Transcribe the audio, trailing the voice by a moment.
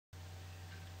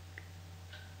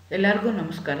ಎಲ್ಲರಿಗೂ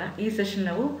ನಮಸ್ಕಾರ. ಈ ಸೆಷನ್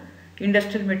ನಾವು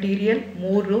ಇಂಡಸ್ಟ್ರಿಯಲ್ ಮೆಟೀರಿಯಲ್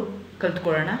 3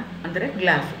 ಕಲ್ತ್ಕೊಳ್ಳೋಣ. ಅಂದರೆ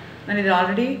ಗ್ಲಾಸ್. ನಾನು ಇದು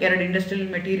ಆಲ್ರೆಡಿ 2 ಇಂಡಸ್ಟ್ರಿಯಲ್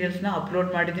ಮೆಟೀರಿಯಲ್ಸ್ನ ಅಪ್ಲೋಡ್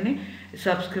ಮಾಡಿದ್ದೀನಿ.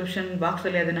 ಸಬ್ಸ್ಕ್ರಿಪ್ಷನ್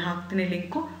ಬಾಕ್ಸಲ್ಲಿ ಅದನ್ನು ಹಾಕ್ತೀನಿ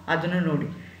ಲಿಂಕು, ಅದನ್ನು ನೋಡಿ.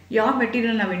 ಯಾವ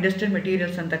ಮೆಟೀರಿಯಲ್ ನಾವು ಇಂಡಸ್ಟ್ರಿಯಲ್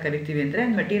ಮೆಟೀರಿಯಲ್ಸ್ ಅಂತ ಕರಿತೀವಿ ಅಂದರೆ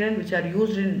material which are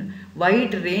used in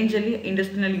wide ರೇಂಜಲ್ಲಿ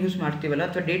ಇಂಡಸ್ಟ್ರಿನಲ್ಲಿ ಯೂಸ್ ಮಾಡ್ತೀವಲ್ಲ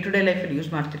ಅಥವಾ ಡೇ ಟು ಡೇ ಲೈಫಲ್ಲಿ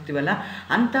ಯೂಸ್ ಮಾಡ್ತಿರ್ತೀವಲ್ಲ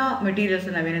ಅಂಥ ಮೆಟೀರಿಯಲ್ಸ್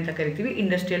ನಾವೇನಂತ ಕರಿತೀವಿ,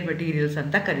 ಇಂಡಸ್ಟ್ರಿಯಲ್ ಮೆಟೀರಿಯಲ್ಸ್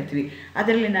ಅಂತ ಕರಿತೀವಿ.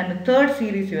 ಅದರಲ್ಲಿ ನಾನು 3rd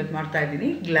ಸೀರೀಸ್ ಇವತ್ತು ಮಾಡ್ತಾ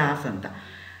ಇದ್ದೀನಿ, ಗ್ಲಾಸ್ ಅಂತ.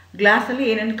 ಗ್ಲಾಸಲ್ಲಿ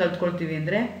ಏನೇನು ಕಲ್ತ್ಕೊಳ್ತೀವಿ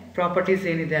ಅಂದರೆ ಪ್ರಾಪರ್ಟೀಸ್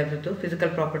ಏನಿದೆ, ಅದರದ್ದು ಫಿಸಿಕಲ್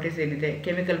ಪ್ರಾಪರ್ಟೀಸ್ ಏನಿದೆ,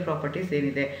 ಕೆಮಿಕಲ್ ಪ್ರಾಪರ್ಟೀಸ್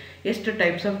ಏನಿದೆ, ಎಷ್ಟು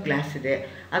ಟೈಪ್ಸ್ ಆಫ್ ಗ್ಲಾಸ್ ಇದೆ,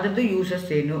 ಅದರದ್ದು ಯೂಸಸ್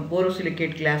ಏನು,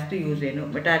 ಬೋರೋಸಿಲಿಕೇಟ್ ಗ್ಲಾಸ್ದು ಯೂಸ್ ಏನು,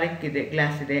 ಮೆಟಾಲಿಕ್ ಇದೆ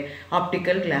ಗ್ಲಾಸ್ ಇದೆ,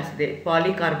 ಆಪ್ಟಿಕಲ್ ಗ್ಲಾಸ್ ಇದೆ,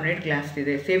 ಪಾಲಿಕಾರ್ಬನೇಟ್ ಗ್ಲಾಸ್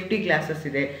ಇದೆ, ಸೇಫ್ಟಿ ಗ್ಲಾಸಸ್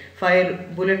ಇದೆ, ಫೈರ್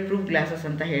ಬುಲೆಟ್ ಪ್ರೂಫ್ ಗ್ಲಾಸಸ್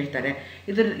ಅಂತ ಹೇಳ್ತಾರೆ.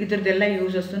 ಇದ್ರದ್ದೆಲ್ಲ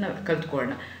ಯೂಸಸ್ಸು ನಾವು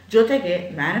ಕಲ್ತ್ಕೊಳ್ಳೋಣ. ಜೊತೆಗೆ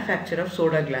ಮ್ಯಾನುಫ್ಯಾಕ್ಚರ್ ಆಫ್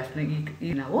ಸೋಡಾ ಗ್ಲಾಸ್ನ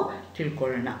ಈಗ ನಾವು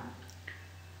ತಿಳ್ಕೊಳ್ಳೋಣ.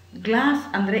 ಗ್ಲಾಸ್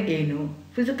ಅಂದರೆ ಏನು,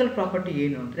 ಫಿಸಿಕಲ್ ಪ್ರಾಪರ್ಟಿ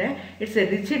ಏನು ಅಂದರೆ it's A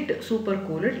rigid super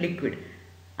cooled liquid.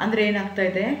 ಅಂದರೆ ಏನಾಗ್ತಾ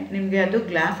ಇದೆ ನಿಮಗೆ, ಅದು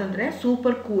ಗ್ಲಾಸ್ ಅಂದರೆ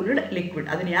ಸೂಪರ್ ಕೂಲ್ಡ್ ಲಿಕ್ವಿಡ್.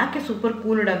 ಅದನ್ನು ಯಾಕೆ ಸೂಪರ್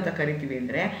ಕೂಲ್ಡ್ ಅಂತ ಕರಿತೀವಿ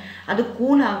ಅಂದರೆ ಅದು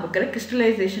ಕೂಲ್ ಆಗಬೇಕಾದ್ರೆ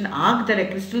ಕ್ರಿಸ್ಟಲೈಸೇಷನ್ ಆಗದಲೇ,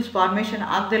 ಕ್ರಿಸ್ಟಲ್ಸ್ ಫಾರ್ಮೇಷನ್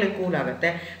ಆಗದಲೇ ಕೂಲ್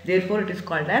ಆಗುತ್ತೆ. There four it is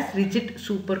called as rigid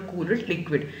super cooled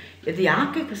liquid. ಇದು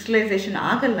ಯಾಕೆ ಕ್ರಿಸ್ಟಲೈಸೇಷನ್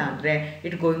ಆಗಲ್ಲ ಅಂದರೆ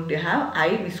it going to have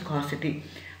high viscosity.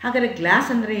 ಹಾಗಾದರೆ ಗ್ಲಾಸ್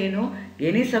ಅಂದರೆ ಏನು?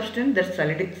 Any substance that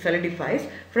ಸಾಲಿಡಿಫೈಸ್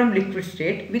from liquid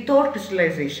state without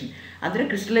crystallisation. ಅಂದರೆ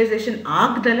ಕ್ರಿಸ್ಟಲೈಸೇಷನ್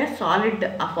ಆಗದಲ್ಲೇ ಸಾಲಿಡ್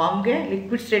ಆ ಫಾರ್ಮ್ಗೆ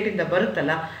ಲಿಕ್ವಿಡ್ ಸ್ಟೇಟಿಂದ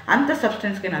ಬರುತ್ತಲ್ಲ ಅಂಥ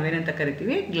ಸಬ್ಸ್ಟೆನ್ಸ್ಗೆ ನಾವೇನಂತ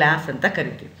ಕರಿತೀವಿ, ಗ್ಲಾಸ್ ಅಂತ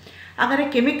ಕರಿತೀವಿ. ಹಾಗಾದರೆ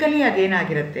ಕೆಮಿಕಲಿ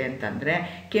ಅದೇನಾಗಿರುತ್ತೆ ಅಂತಂದರೆ,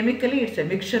 chemically it's A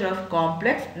mixture of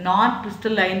complex non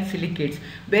crystalline silicates.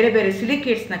 ಬೇರೆ ಬೇರೆ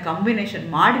ಸಿಲಿಕೇಟ್ಸ್ನ ಕಾಂಬಿನೇಷನ್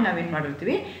ಮಾಡಿ ನಾವೇನು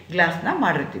ಮಾಡಿರ್ತೀವಿ, ಗ್ಲಾಸ್ನ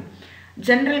ಮಾಡಿರ್ತೀವಿ.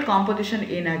 ಜನರಲ್ ಕಾಂಪೋಸಿಷನ್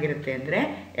ಏನಾಗಿರುತ್ತೆ ಅಂದರೆ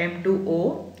M2O,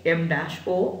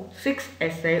 M-O,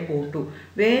 6SiO2,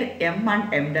 where M and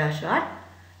M dash are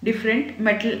different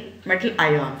metal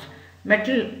ions.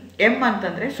 Metal M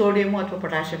ಅಂತಂದರೆ ಸೋಡಿಯಮು ಅಥವಾ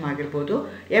ಪೊಟ್ಯಾಷಿಯಮ್ ಆಗಿರ್ಬೋದು,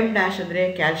 M ಡ್ಯಾಶ್ ಅಂದರೆ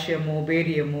ಕ್ಯಾಲ್ಶಿಯಮು,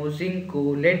 ಬೇರಿಯಮು, ಜಿಂಕು,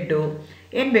 ಲೆಡ್ಡು,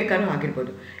 ಏನು ಬೇಕಾದ್ರೂ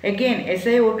ಆಗಿರ್ಬೋದು. ಅಗೇನ್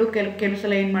SiO2 ಕೆಲವು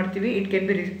ಸಲ ಏನು ಮಾಡ್ತೀವಿ, it can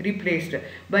be replaced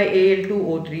by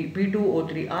Al2O3,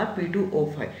 P2O3 R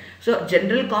P2O5. So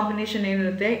general combination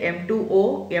ಏನಿರುತ್ತೆ M2O,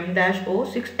 M-O,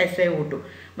 6SiO2.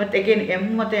 ಮತ್ತು ಅಗೇನ್ M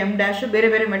ಮತ್ತು M ಡ್ಯಾಶು ಬೇರೆ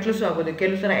ಬೇರೆ ಮೆಟಲ್ಸು ಆಗ್ಬೋದು.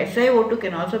 ಕೆಲವು ಸಲ SiO2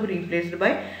 can also be replaced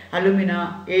by alumina,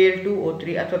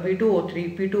 Al2O3 ಅಥವಾ P2O3,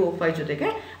 P2O5 ಜೊತೆಗೆ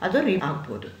ಅದು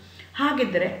ಆಗ್ಬೋದು.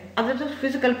 ಹಾಗಿದ್ದರೆ ಅದರದ್ದು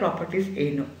ಫಿಸಿಕಲ್ ಪ್ರಾಪರ್ಟೀಸ್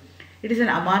ಏನು? It is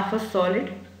an amorphous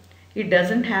solid. It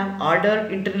doesn't have ordered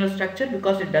internal structure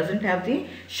because it doesn't have the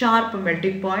sharp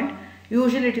melting point.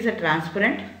 Usually it is a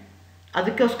transparent.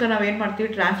 ಅದಕ್ಕೋಸ್ಕರ ನಾವೇನು ಮಾಡ್ತೀವಿ,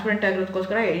 ಟ್ರಾನ್ಸ್ಪರೆಂಟ್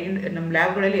ಆಗಿರೋದಕ್ಕೋಸ್ಕರ ನಮ್ಮ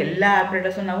ಲ್ಯಾಬ್ಗಳಲ್ಲಿ ಎಲ್ಲ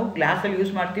ಆಪ್ರೇಟರ್ಸು ನಾವು ಗ್ಲಾಸಲ್ಲಿ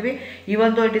ಯೂಸ್ ಮಾಡ್ತೀವಿ.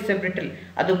 Even though it is A brittle,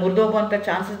 ಅದು ಮುರಿದೋಗುವಂಥ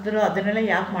chances ಇದ್ದರೂ ಅದನ್ನೆಲ್ಲ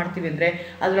ಯಾಕೆ ಮಾಡ್ತೀವಿ ಅಂದರೆ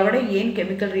ಅದರೊಳಗಡೆ ಏನು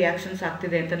ಕೆಮಿಕಲ್ ರಿಯಾಕ್ಷನ್ಸ್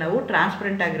ಆಗ್ತಿದೆ ಅಂತ ನಾವು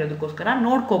ಟ್ರಾನ್ಸ್ಪರೆಂಟ್ ಆಗಿರೋದಕ್ಕೋಸ್ಕರ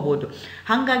ನೋಡ್ಕೋಬೋದು.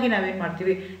 ಹಾಗಾಗಿ ನಾವೇನು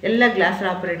ಮಾಡ್ತೀವಿ, ಎಲ್ಲ ಗ್ಲಾಸ್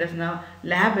ಆಪ್ರೇಟರ್ಸ್ನ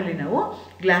ಲ್ಯಾಬಲ್ಲಿ ನಾವು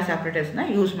ಗ್ಲಾಸ್ ಆಪ್ರೇಟರ್ಸ್ನ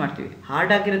ಯೂಸ್ ಮಾಡ್ತೀವಿ.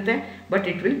 ಹಾರ್ಡ್ ಆಗಿರುತ್ತೆ but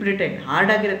it will Britain.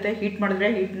 Hard ಆಗಿರುತ್ತೆ, ಹೀಟ್ ಮಾಡಿದ್ರೆ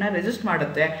ಹೀಟ್ನ ರೆಸಿಸ್ಟ್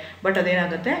ಮಾಡುತ್ತೆ, ಬಟ್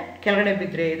ಅದೇನಾಗುತ್ತೆ ಕೆಳಗಡೆ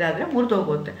ಬಿದ್ದರೆ ಇದಾದರೆ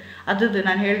ಮುರಿದೋಗುತ್ತೆ. ಅದ್ರದ್ದು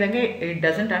ನಾನು ಹೇಳ್ದಂಗೆ it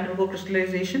doesn't undergo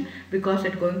crystallization because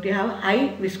it's going to have high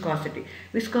viscosity.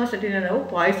 Viscosity ನಾವು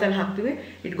ಪಾಯ್ಸಲ್ಲಿ ಹಾಕ್ತೀವಿ.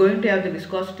 it going to have the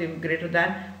viscosity greater than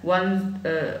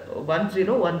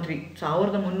 1013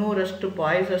 1300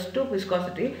 Pais ಅಷ್ಟು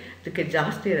ವಿಸ್ಕಾಸಿಟಿ ಇದಕ್ಕೆ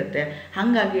ಜಾಸ್ತಿ ಇರುತ್ತೆ.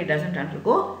 ಹಾಗಾಗಿ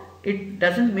it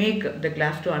doesn't make the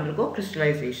glass to undergo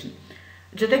crystallization.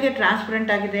 ಜೊತೆಗೆ ಟ್ರಾನ್ಸ್ಪರೆಂಟ್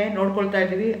ಆಗಿದೆ, ನೋಡ್ಕೊಳ್ತಾ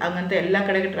ಇದ್ದೀವಿ. ಹಂಗಂತ ಎಲ್ಲ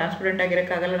ಕಡೆಗೆ ಟ್ರಾನ್ಸ್ಪರೆಂಟ್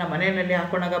ಆಗಿರೋಕ್ಕಾಗಲ್ಲ. ನಮ್ಮ ಮನೆಯಲ್ಲಿ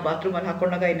ಹಾಕೊಂಡಾಗ, ಬಾತ್ರೂಮಲ್ಲಿ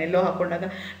ಹಾಕೊಂಡಾಗ, ಇನ್ನೆಲ್ಲೋ ಹಾಕೊಂಡಾಗ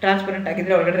ಟ್ರಾನ್ಸ್ಪರೆಂಟ್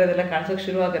ಆಗಿದ್ದರೆ ಒಳಗಡೆ ಅದೆಲ್ಲ ಕಾಣಿಸೋಕ್ಕೆ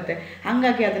ಶುರು ಆಗುತ್ತೆ.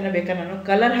 ಹಾಗಾಗಿ ಅದನ್ನು ಬೇಕಾದ್ರೆ ನಾನು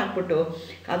ಕಲರ್ ಹಾಕ್ಬಿಟ್ಟು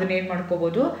ಅದನ್ನೇನು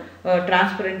ಮಾಡ್ಕೋಬೋದು,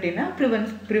 ಟ್ರಾನ್ಸ್ಪರೆಂಟಿನ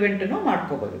ಪ್ರಿವೆಂಟನ್ನು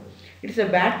ಮಾಡ್ಕೋಬೋದು. It's a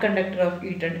bad conductor of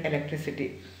heat and electricity.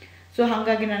 So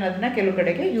ಹಾಗಾಗಿ ನಾನು ಅದನ್ನು ಕೆಲವು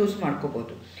ಕಡೆಗೆ ಯೂಸ್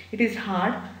ಮಾಡ್ಕೋಬೋದು. It is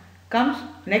hard, comes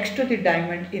next to the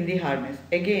diamond in the hardness.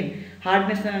 Again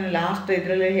ಹಾರ್ಡ್ನೆಸ್ನ ನಾನು ಲಾಸ್ಟ್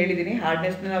ಇದರಲ್ಲೇ ಹೇಳಿದ್ದೀನಿ.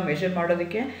 ಹಾರ್ಡ್ನೆಸ್ನ ನಾವು ಮೆಷರ್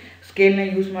ಮಾಡೋದಕ್ಕೆ ಸ್ಕೇಲ್ನ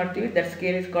ಯೂಸ್ ಮಾಡ್ತೀವಿ. That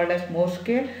scale is called as more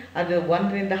scale. ಅದು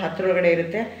 1ರಿಂದ 10 ಒಳಗಡೆ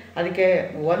ಇರುತ್ತೆ. ಅದಕ್ಕೆ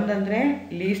 1 ಅಂದರೆ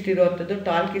list ಇರೋವಂಥದ್ದು,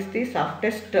 talk is the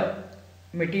softest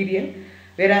material,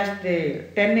 ವೆರಾಸ್ the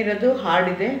 10 ಇರೋದು ಹಾರ್ಡ್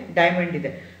ಇದೆ, ಡೈಮಂಡ್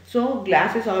ಇದೆ. So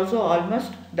glass is also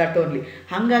almost that only.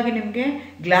 ಹಾಗಾಗಿ ನಿಮಗೆ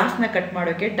ಗ್ಲಾಸ್ನ ಕಟ್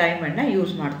ಮಾಡೋಕ್ಕೆ ಡೈಮಂಡ್ನ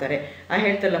ಯೂಸ್ ಮಾಡ್ತಾರೆ.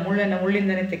 ಹೇಳ್ತಲ್ಲ,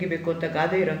 ಮುಳ್ಳಿಂದನೇ ತೆಗಿಬೇಕು ಅಂತ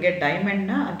ಗಾದೆ ಇರೋಂಗೆ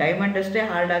ಡೈಮಂಡ್ ಅಷ್ಟೇ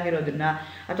ಹಾರ್ಡ್ ಆಗಿರೋದನ್ನ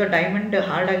ಅಥವಾ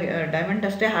ಡೈಮಂಡ್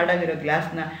ಅಷ್ಟೇ ಹಾರ್ಡ್ ಆಗಿರೋ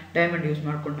ಗ್ಲಾಸ್ನ ಡೈಮಂಡ್ ಯೂಸ್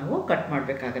ಮಾಡ್ಕೊಂಡು ನಾವು ಕಟ್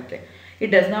ಮಾಡಬೇಕಾಗತ್ತೆ.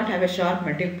 It does not have A sharp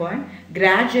melting point.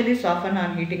 Gradually ಸಾಫನ್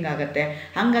on heating ಆಗುತ್ತೆ.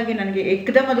 ಹಾಗಾಗಿ ನನಗೆ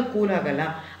ಏಕದಮ್ ಅದು ಕೂಲ್ ಆಗಲ್ಲ.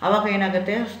 ಆವಾಗ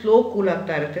ಏನಾಗುತ್ತೆ, ಸ್ಲೋ ಕೂಲ್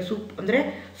ಆಗ್ತಾ ಇರುತ್ತೆ. ಅಂದರೆ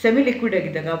ಸೆಮಿ ಲಿಕ್ವಿಡ್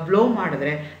ಆಗಿದ್ದಾಗ ಬ್ಲೋ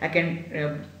ಮಾಡಿದ್ರೆ I can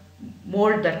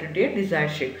mould that day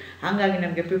desired shape. ಹಾಗಾಗಿ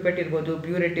ನಮಗೆ ಪಿಪೆಟ್ ಇರ್ಬೋದು,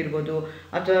 ಬ್ಯೂರೆಟ್ ಇರ್ಬೋದು,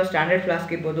 ಅಥವಾ ಸ್ಟ್ಯಾಂಡರ್ಡ್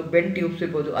ಫ್ಲಾಸ್ಕ್ ಇರ್ಬೋದು, ಬೆಂಡ್ ಟ್ಯೂಬ್ಸ್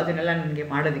ಇರ್ಬೋದು, ಅದನ್ನೆಲ್ಲ ನನಗೆ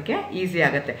ಮಾಡೋದಕ್ಕೆ ಈಸಿ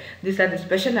ಆಗುತ್ತೆ. This are the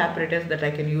special operators that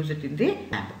I can use it in the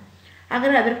lab.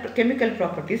 ಹಾಗಾದರೆ ಅದರ ಕೆಮಿಕಲ್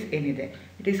ಪ್ರಾಪರ್ಟೀಸ್ ಏನಿದೆ?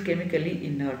 It is chemically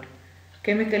inert.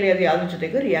 Chemically ಅದು ಯಾವುದ್ರ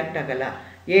ಜೊತೆಗೂ ರಿಯಾಕ್ಟ್ ಆಗಲ್ಲ,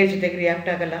 ಏರ್ ಜೊತೆಗೆ ರಿಯಾಕ್ಟ್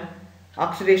ಆಗಲ್ಲ,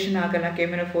 ಆಕ್ಸಿಡೇಷನ್ ಆಗಲ್ಲ,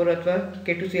 KMnO4 ಅಥವಾ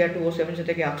K2Cr2O7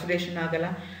 ಜೊತೆಗೆ ಆಕ್ಸಿಡೇಷನ್ ಆಗಲ್ಲ.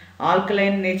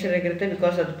 ಆಲ್ಕಲೈನ್ ನೇಚರ್ ಆಗಿರುತ್ತೆ,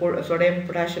 ಬಿಕಾಸ್ ಅದು ಸೋಡಿಯಂ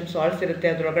ಪೊಟ್ಯಾಷಿಯಂ ಸಾಲ್ಟ್ಸ್ ಇರುತ್ತೆ,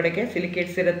 ಅದರೊಳಗಡೆಗೆ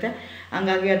ಸಿಲಿಕೇಟ್ಸ್ ಇರುತ್ತೆ,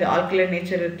 ಹಂಗಾಗಿ ಅದು ಆಲ್ಕಲೈನ್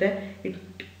ನೇಚರ್ ಇರುತ್ತೆ.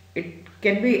 It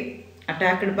can be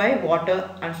attacked by water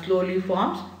and slowly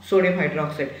forms sodium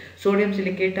hydroxide. Sodium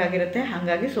silicate ಆಗಿರುತ್ತೆ,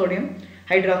 ಹಾಗಾಗಿ ಸೋಡಿಯಂ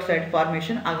ಹೈಡ್ರಾಕ್ಸೈಡ್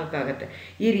ಫಾರ್ಮೇಷನ್ ಆಗೋಕ್ಕಾಗತ್ತೆ.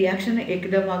 ಈ ರಿಯಾಕ್ಷನ್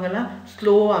ಏಕದಮ್ ಆಗಲ್ಲ,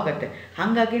 ಸ್ಲೋ ಆಗುತ್ತೆ.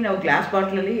 ಹಾಗಾಗಿ ನಾವು ಗ್ಲಾಸ್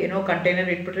ಬಾಟ್ಲಲ್ಲಿ ಏನೋ ಕಂಟೈನರ್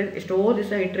ಇಟ್ಬಿಟ್ರೆ ಎಷ್ಟೋ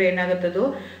ದಿವಸ ಇಟ್ಟರೆ ಏನಾಗುತ್ತದು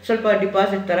ಸ್ವಲ್ಪ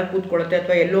ಡಿಪಾಸಿಟ್ ಥರ ಕೂತ್ಕೊಳ್ಳುತ್ತೆ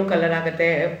ಅಥವಾ ಯೆಲ್ಲೋ ಕಲರ್ ಆಗುತ್ತೆ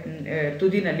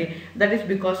ತುದಿನಲ್ಲಿ. That is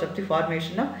because of the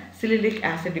formation of ಸಿಲಿಲಿಕ್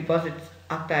acid deposits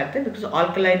ಆಗ್ತಾ ಇರುತ್ತೆ. ಬಿಕಾಸ್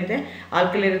ಆಲ್ಕಲೈನ್ ಇದೆ,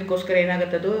 ಆಲ್ಕಲೈನ್ ಇರೋದಕ್ಕೋಸ್ಕರ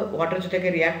ಏನಾಗುತ್ತೆ, ಅದು ವಾಟರ್ ಜೊತೆಗೆ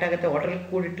ರಿಯಾಕ್ಟ್ ಆಗುತ್ತೆ, ವಾಟರ್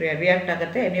ಕೂಡಿಟ್ರೆ ರಿಯಾಕ್ಟ್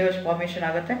ಆಗುತ್ತೆ, NaOH ಫಾರ್ಮೇಷನ್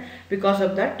ಆಗುತ್ತೆ. ಬಿಕಾಸ್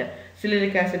ಆಫ್ ದಟ್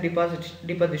ಸಿಲಿಲಿಕ್ ಆ್ಯಸಿಡ್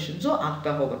ಡಿಪಾಸಿಷನ್ಸು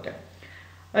ಆಗ್ತಾ ಹೋಗುತ್ತೆ.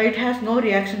 It has no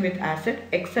reaction with acid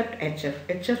accept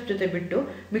HF ಜೊತೆ ಬಿಟ್ಟು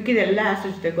ಮಿಕ್ಕಿದ ಎಲ್ಲ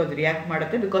ಆ್ಯಸಿಡ್ ಜೊತೆಗೂ ಅದು ರಿಯಾಕ್ಟ್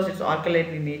ಮಾಡುತ್ತೆ, because it's alkaline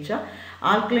in nature.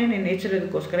 Alkaline in nature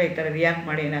ಅದಕ್ಕೋಸ್ಕರ ಈ ಥರ ರಿಯಾಕ್ಟ್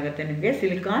ಮಾಡಿ ಏನಾಗುತ್ತೆ, ನಿಮಗೆ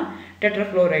ಸಿಲಿಕಾನ್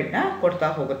ಟೆಟ್ರಾಫ್ಲೋರೈಡ್ನ ಕೊಡ್ತಾ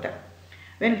ಹೋಗುತ್ತೆ.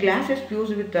 When glass is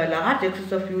fused with a large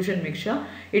excess of fusion mixture,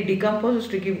 it decomposes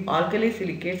to give alkali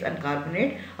silicates and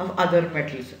carbonate of other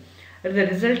metals. The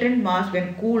resultant mass, when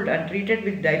cooled and treated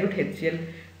with dilute HCl,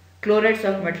 chlorides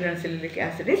of metal and sililic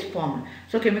acid is formed.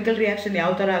 So chemical reaction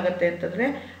ಯಾವ ಥರ ಆಗುತ್ತೆ ಅಂತಂದರೆ,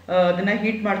 ಅದನ್ನು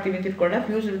heat ಮಾಡ್ತೀವಿ ಅಂತ ಇಟ್ಕೊಳ್ಳೋಣ,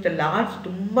 fuse with large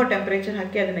ತುಂಬ temperature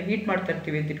ಹಾಕಿ ಅದನ್ನು ಹೀಟ್ ಮಾಡ್ತಾ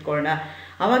ಇರ್ತೀವಿ ಅಂತ ಇಟ್ಕೊಳ್ಳೋಣ.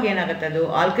 ಅವಾಗ ಏನಾಗುತ್ತೆ, ಅದು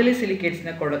ಆಲ್ಕಲಿ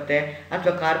ಸಿಲಿಕೇಟ್ಸ್ನ ಕೊಡುತ್ತೆ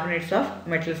ಅಥವಾ ಕಾರ್ಬೊನೇಟ್ಸ್ ಆಫ್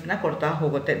ಮೆಟಲ್ಸ್ನ ಕೊಡ್ತಾ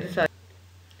ಹೋಗುತ್ತೆ.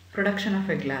 ಪ್ರೊಡಕ್ಷನ್ ಆಫ್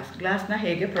ಎ ಗ್ಲಾಸ್ನ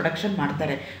ಹೇಗೆ ಪ್ರೊಡಕ್ಷನ್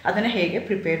ಮಾಡ್ತಾರೆ, ಅದನ್ನು ಹೇಗೆ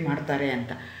ಪ್ರಿಪೇರ್ ಮಾಡ್ತಾರೆ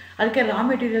ಅಂತ. ಅದಕ್ಕೆ ರಾ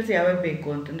ಮೆಟೀರಿಯಲ್ಸ್ ಯಾವ್ಯಾವ ಬೇಕು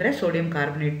ಅಂತಂದರೆ, ಸೋಡಿಯಂ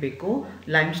ಕಾರ್ಬೊನೇಟ್ ಬೇಕು,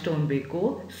 ಲೈಮ್ ಸ್ಟೋನ್ ಬೇಕು,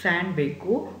 ಸ್ಯಾಂಡ್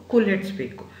ಬೇಕು, ಕುಲ್ಲೆಟ್ಸ್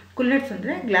ಬೇಕು. ಕುಲ್ಲೆಟ್ಸ್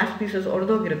ಅಂದರೆ ಗ್ಲಾಸ್ ಪೀಸಸ್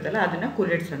ಒಡೆದೋಗಿರುತ್ತಲ್ಲ ಅದನ್ನು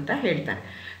ಕುಲ್ಲೆಟ್ಸ್ ಅಂತ ಹೇಳ್ತಾರೆ.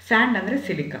 ಸ್ಯಾಂಡ್ ಅಂದರೆ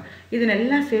ಸಿಲಿಕಾ.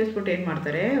 ಇದನ್ನೆಲ್ಲ ಸೇರಿಸ್ಬಿಟ್ಟು ಏನು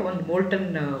ಮಾಡ್ತಾರೆ, ಒಂದು ಮೋಲ್ಟನ್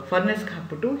ಫರ್ನೆಸ್ಗೆ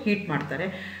ಹಾಕ್ಬಿಟ್ಟು ಹೀಟ್ ಮಾಡ್ತಾರೆ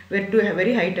ಟು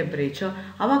ವೆರಿ ಹೈ ಟೆಂಪ್ರೇಚರ್.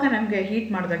 ಆವಾಗ ನಮಗೆ ಹೀಟ್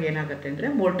ಮಾಡಿದಾಗ ಏನಾಗುತ್ತೆ ಅಂದರೆ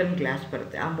ಮೋಲ್ಟನ್ ಗ್ಲಾಸ್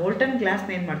ಬರುತ್ತೆ. ಆ ಮೋಲ್ಟನ್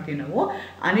ಗ್ಲಾಸ್ನ ಏನು ಮಾಡ್ತೀವಿ ನಾವು,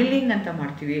 ಅನಿಲಿಂಗ್ ಅಂತ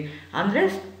ಮಾಡ್ತೀವಿ. ಅಂದರೆ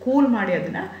ಕೂಲ್ ಮಾಡಿ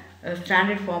ಅದನ್ನು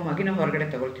ಸ್ಟ್ಯಾಂಡರ್ಡ್ ಫಾರ್ಮ್ ಆಗಿ ನಾವು ಹೊರಗಡೆ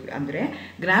ತಗೊಳ್ತೀವಿ. ಅಂದರೆ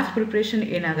ಗ್ಲಾಸ್ ಪ್ರಿಪ್ರೇಷನ್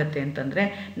ಏನಾಗುತ್ತೆ ಅಂತಂದರೆ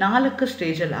 4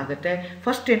 ಸ್ಟೇಜಲ್ಲಿ ಆಗುತ್ತೆ.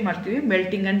 ಫಸ್ಟ್ ಏನು ಮಾಡ್ತೀವಿ,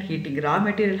 melting and heating. Raw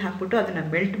material ಹಾಕ್ಬಿಟ್ಟು ಅದನ್ನು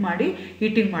ಮೆಲ್ಟ್ ಮಾಡಿ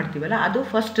ಹೀಟಿಂಗ್ ಮಾಡ್ತೀವಲ್ಲ, ಅದು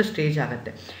ಫಸ್ಟ್ ಸ್ಟೇಜ್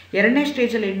ಆಗುತ್ತೆ. 2ನೇ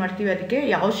ಸ್ಟೇಜಲ್ಲಿ ಏನು ಮಾಡ್ತೀವಿ, ಅದಕ್ಕೆ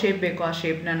ಯಾವ ಶೇಪ್ ಬೇಕೋ ಆ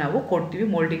ಶೇಪ್ನ ನಾವು ಕೊಡ್ತೀವಿ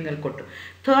ಮೋಲ್ಡಿಂಗಲ್ಲಿ ಕೊಟ್ಟು.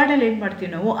 ಥರ್ಡಲ್ಲಿ ಏನು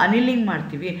ಮಾಡ್ತೀವಿ ನಾವು, ಅನಿಲಿಂಗ್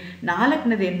ಮಾಡ್ತೀವಿ.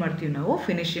 4ನೇದು ಏನು ಮಾಡ್ತೀವಿ ನಾವು,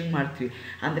 ಫಿನಿಶಿಂಗ್ ಮಾಡ್ತೀವಿ.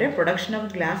 ಅಂದರೆ ಪ್ರೊಡಕ್ಷನ್ ಆಫ್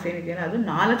ಗ್ಲಾಸ್ ಏನಿದೆಯಲ್ಲ ಅದು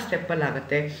 4 ಸ್ಟೆಪ್ಪಲ್ಲಿ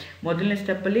ಆಗುತ್ತೆ. ಮೊದಲನೇ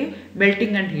ಸ್ಟೆಪ್ಪಲ್ಲಿ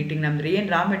ಮೆಲ್ಟಿಂಗ್ ಆ್ಯಂಡ್ ಹೀಟಿಂಗ್. ನಮ್ದು ಏನು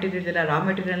ರಾ ಮೆಟೀರಿಯಲ್ ಇಲ್ಲ, ರಾ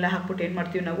ಮೆಟೀರಿಯಲ್ ಹಾಕ್ಬಿಟ್ಟು ಏನು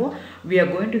ಮಾಡ್ತೀವಿ ನಾವು, we are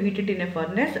going to heat it in a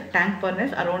furnace, tank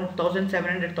furnace around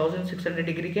 1700-1600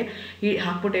 ಡಿಗ್ರಿಗೆ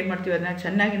ಹಾಕ್ಬಿಟ್ಟು ಏನು ಮಾಡ್ತೀವಿ, ಅದನ್ನು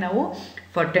ಚೆನ್ನಾಗಿ ನಾವು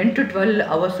ಫಾರ್ 10 to 12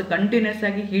 hours ಕಂಟಿನ್ಯೂಸ್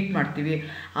ಆಗಿ ಹೀಟ್ ಮಾಡ್ತೀವಿ.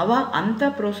 ಅವಾಗ ಅಂಥ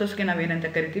ಪ್ರೋಸೆಸ್ಗೆ ನಾವೇನಂತ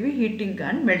ಕರಿತೀವಿ, ಹೀಟಿಂಗ್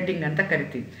ಆ್ಯಂಡ್ ಮೆಲ್ಟಿಂಗ್ ಅಂತ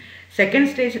ಕರಿತೀವಿ. ಸೆಕೆಂಡ್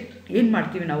ಸ್ಟೇಜ್ ಏನು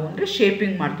ಮಾಡ್ತೀವಿ ನಾವು ಅಂದರೆ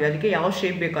ಶೇಪಿಂಗ್ ಮಾಡ್ತೀವಿ. ಅದಕ್ಕೆ ಯಾವ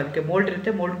ಶೇಪ್ ಬೇಕೋ, ಅದಕ್ಕೆ ಮೋಲ್ಡ್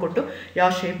ಇರುತ್ತೆ, ಮೋಲ್ಡ್ ಕೊಟ್ಟು ಯಾವ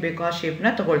ಶೇಪ್ ಬೇಕೋ ಆ ಶೇಪ್ನ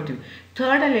ತೊಗೊಳ್ತೀವಿ.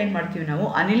 ಥರ್ಡಲ್ಲಿ ಏನು ಮಾಡ್ತೀವಿ ನಾವು,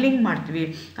 ಅನಿಲಿಂಗ್ ಮಾಡ್ತೀವಿ.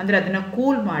 ಅಂದರೆ ಅದನ್ನು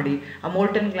ಕೂಲ್ ಮಾಡಿ ಆ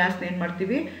ಮೋಲ್ಟನ್ ಗ್ಲಾಸ್ನ ಏನು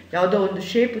ಮಾಡ್ತೀವಿ, ಯಾವುದೋ ಒಂದು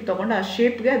ಶೇಪ್ ತೊಗೊಂಡು ಆ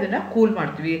ಶೇಪ್ಗೆ ಅದನ್ನು ಕೂಲ್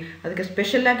ಮಾಡ್ತೀವಿ. ಅದಕ್ಕೆ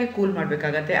ಸ್ಪೆಷಲಾಗಿ ಕೂಲ್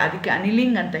ಮಾಡಬೇಕಾಗತ್ತೆ, ಅದಕ್ಕೆ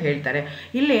ಅನಿಲಿಂಗ್ ಅಂತ ಹೇಳ್ತಾರೆ.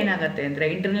 ಇಲ್ಲಿ ಏನಾಗುತ್ತೆ ಅಂದರೆ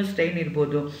ಇಂಟರ್ನಲ್ ಸ್ಟ್ರೈನ್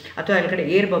ಇರ್ಬೋದು ಅಥವಾ ಎಲ್ಲ ಕಡೆ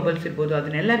ಏರ್ ಬಬಲ್ಸ್ ಇರ್ಬೋದು,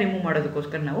 ಅದನ್ನೆಲ್ಲ ರಿಮೂವ್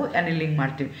ಮಾಡೋದಕ್ಕೋಸ್ಕರ ನಾವು ಅನಿಲಿಂಗ್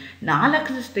ಮಾಡ್ತೀವಿ.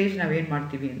 4ನೇ ಸ್ಟೇಜ್ ನಾವೇನು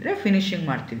ಮಾಡ್ತೀವಿ ಅಂದರೆ ಫಿನಿಶಿಂಗ್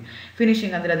ಮಾಡ್ತೀವಿ.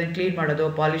 ಫಿನಿಶಿಂಗ್ ಅಂದರೆ ಅದನ್ನು ಕ್ಲೀನ್ ಮಾಡೋದು,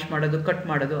 ಪಾಲಿಷ್ ಮಾಡೋದು, ಕಟ್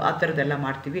ಮಾಡೋದು, ಆ ಥರದ್ದೆಲ್ಲ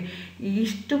ಮಾಡ್ತೀವಿ.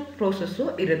 ಇಷ್ಟು ಪ್ರೋಸೆಸ್ಸು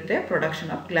ಇರುತ್ತೆ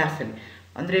ಪ್ರೊಡಕ್ಷನ್ ಆಫ್ ಗ್ಲಾಸಲ್ಲಿ.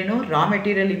 ಅಂದ್ರೇನು, ರಾ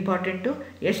ಮೆಟೀರಿಯಲ್ ಇಂಪಾರ್ಟೆಂಟು,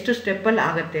 ಎಷ್ಟು ಸ್ಟೆಪ್ಪಲ್ಲಿ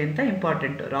ಆಗುತ್ತೆ ಅಂತ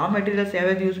ಇಂಪಾರ್ಟೆಂಟು. ರಾ ಮೆಟೀರಿಯಲ್ಸ್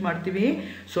ಯಾವ್ಯಾವ್ದು ಯೂಸ್ ಮಾಡ್ತೀವಿ,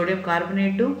 sodium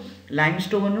carbonate, lime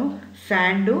stone,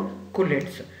 sand,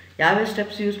 ಕುಲ್ಲೆಟ್ಸ್. ಯಾವ್ಯಾವ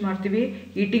ಸ್ಟೆಪ್ಸ್ ಯೂಸ್ ಮಾಡ್ತೀವಿ,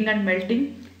 heating and melting,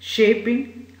 shaping,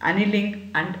 ಅನಿಲಿಂಗ್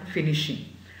and finishing.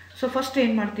 So first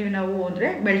ಏನು ಮಾಡ್ತೀವಿ ನಾವು ಅಂದರೆ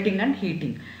ಮೆಲ್ಟಿಂಗ್ ಆ್ಯಂಡ್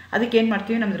ಹೀಟಿಂಗ್. ಅದಕ್ಕೆ ಏನು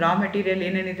ಮಾಡ್ತೀವಿ, ನಮ್ದು ರಾ ಮೆಟೀರಿಯಲ್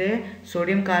ಏನೇನಿದೆ,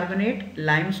 sodium carbonate,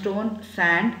 lime stone,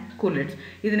 and, ಕುಲ್ಲೆಟ್ಸ್,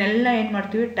 ಇದನ್ನೆಲ್ಲ ಏನು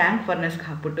ಮಾಡ್ತೀವಿ, ಟ್ಯಾಂಕ್ ಫರ್ನೆಸ್ಗೆ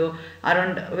ಹಾಕ್ಬಿಟ್ಟು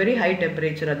ಅರೌಂಡ್ ವೆರಿ ಹೈ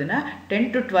ಟೆಂಪ್ರೇಚರ್ ಅದನ್ನು 10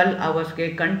 to 12 hours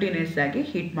ಕಂಟಿನ್ಯೂಸ್ ಆಗಿ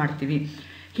ಹೀಟ್ ಮಾಡ್ತೀವಿ.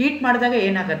 ಹೀಟ್ ಮಾಡಿದಾಗ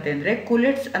ಏನಾಗುತ್ತೆ ಅಂದರೆ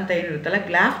ಕುಲ್ಲೆಟ್ಸ್ ಅಂತ ಏನಿರುತ್ತಲ್ಲ,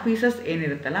 ಗ್ಲಾಸ್ ಪೀಸಸ್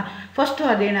ಏನಿರುತ್ತಲ್ಲ, ಫಸ್ಟು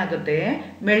ಅದೇನಾಗುತ್ತೆ,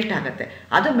 ಮೆಲ್ಟ್ ಆಗುತ್ತೆ.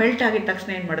 ಅದು ಮೆಲ್ಟ್ ಆಗಿದ ತಕ್ಷಣ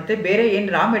ಏನು ಮಾಡುತ್ತೆ, ಬೇರೆ ಏನು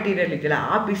ರಾ ಮೆಟೀರಿಯಲ್ ಇದೆಯಲ್ಲ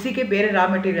ಆ ಬಿಸಿಗೆ ಬೇರೆ ರಾ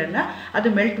ಮೆಟೀರಿಯಲ್ನ ಅದು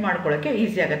ಮೆಲ್ಟ್ ಮಾಡ್ಕೊಳ್ಳೋಕ್ಕೆ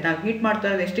ಈಸಿ ಆಗುತ್ತೆ. ನಾವು ಹೀಟ್ ಮಾಡ್ತಾ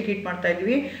ಇರೋದು ಎಷ್ಟಕ್ಕೆ ಹೀಟ್ ಮಾಡ್ತಾ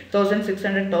ಇದ್ದೀವಿ,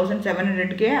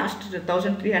 1600-1700ಗೆ, ಅಷ್ಟು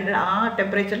 1300 ಆ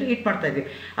ಟೆಂಪ್ರೇಚರ್ಲಿ ಹೀಟ್ ಮಾಡ್ತಾ ಇದ್ದೀವಿ.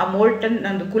 ಆ ಮೋಲ್ಟನ್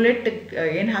ನಂದು ಕುಲೆಟ್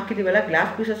ಏನು ಹಾಕಿದ್ದೀವಲ್ಲ,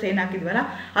 ಗ್ಲಾಸ್ ಪೀಸಸ್ ಏನು ಹಾಕಿದ್ವಲ್ಲ,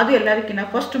 ಅದು ಎಲ್ಲದಕ್ಕಿಂತ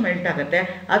ಫಸ್ಟ್ ಮೆಲ್ಟ್ ಆಗುತ್ತೆ.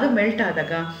 ಅದು ಮೆಲ್ಟ್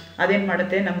ಆದಾಗ ಅದೇನು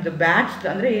ಮಾಡುತ್ತೆ, ನಮ್ಮದು ಬ್ಯಾಚ್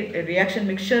ಅಂದರೆ ರಿಯಾಕ್ಷನ್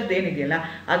ಮಿಕ್ಸ್ಚರ್ದು ಏನಿದೆಯಲ್ಲ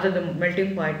ಅದರದ್ದು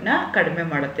ಮೆಲ್ಟಿಂಗ್ ಪಾಯಿಂಟ್ನ ಕಡಿಮೆ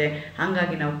ಮಾಡುತ್ತೆ.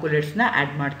 ಹಾಗಾಗಿ ನಾವು ಕುಲೆಟ್ಸ್ನ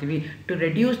ಆ್ಯಡ್ ಮಾಡ್ತೀವಿ to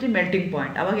reduce the melting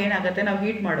point. ಅವಾಗ ಏನಾಗುತ್ತೆ, ನಾವು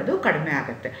ಹೀಟ್ ಮಾಡೋದು ಕಡಿಮೆ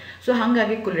ಆಗುತ್ತೆ. ಸೊ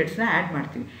ಹಾಗಾಗಿ ಕುಲೆಟ್ಸ್ನ ಆ್ಯಡ್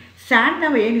ಮಾಡ್ತೀವಿ. ಸ್ಯಾಂಡ್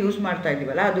ನಾವು ಏನು ಯೂಸ್ ಮಾಡ್ತಾ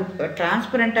ಇದ್ದೀವಲ್ಲ, ಅದು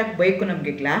ಟ್ರಾನ್ಸ್ಪರೆಂಟಾಗಿ ಬೇಕು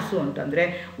ನಮಗೆ ಗ್ಲಾಸು ಅಂತಂದರೆ,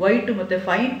 ವೈಟು ಮತ್ತು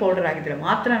ಫೈನ್ ಪೌಡರ್ ಆಗಿದ್ದರೆ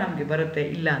ಮಾತ್ರ ನಮಗೆ ಬರುತ್ತೆ,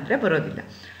 ಇಲ್ಲ ಅಂದರೆ ಬರೋದಿಲ್ಲ.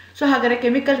 ಸೊ ಹಾಗಾದರೆ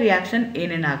ಕೆಮಿಕಲ್ ರಿಯಾಕ್ಷನ್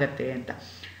ಏನೇನಾಗುತ್ತೆ ಅಂತ.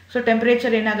 ಸೊ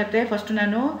ಟೆಂಪ್ರೇಚರ್ ಏನಾಗುತ್ತೆ, ಫಸ್ಟ್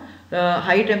ನಾನು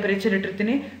ಹೈ ಟೆಂಪ್ರೇಚರ್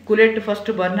ಇಟ್ಟಿರ್ತೀನಿ, ಕೂಲೆಟ್ ಫಸ್ಟ್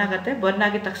ಬರ್ನ್ ಆಗುತ್ತೆ, ಬರ್ನ್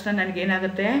ಆಗಿದ ತಕ್ಷಣ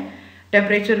ನನಗೇನಾಗುತ್ತೆ,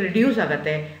 ಟೆಂಪ್ರೇಚರ್ ರಿಡ್ಯೂಸ್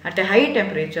ಆಗುತ್ತೆ. At A high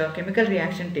temperature chemical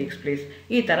reaction takes place.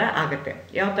 ಈ ಥರ ಆಗುತ್ತೆ.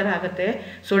 ಯಾವ ಥರ ಆಗುತ್ತೆ,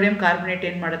 ಸೋಡಿಯಂ ಕಾರ್ಬೊನೇಟ್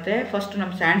ಏನು ಮಾಡುತ್ತೆ, ಫಸ್ಟ್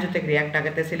ನಮ್ಮ ಸ್ಯಾಂಡ್ ಜೊತೆಗೆ ರಿಯಾಕ್ಟ್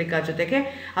ಆಗುತ್ತೆ, ಸಿಲಿಕಾ ಜೊತೆಗೆ.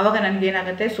 ಆವಾಗ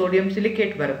ನನಗೇನಾಗುತ್ತೆ, ಸೋಡಿಯಂ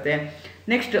ಸಿಲಿಕೇಟ್ ಬರುತ್ತೆ.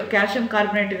 ನೆಕ್ಸ್ಟ್ ಕ್ಯಾಲ್ಶಿಯಂ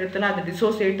ಕಾರ್ಬೊನೇಟ್ ಇರುತ್ತಲ್ಲ, ಅದು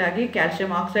ಡಿಸೋಸಿಯೇಟ್ ಆಗಿ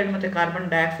ಕ್ಯಾಲ್ಶಿಯಂ ಆಕ್ಸೈಡ್ ಮತ್ತು ಕಾರ್ಬನ್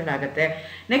ಡೈಆಕ್ಸೈಡ್ ಆಗುತ್ತೆ.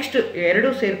 ನೆಕ್ಸ್ಟ್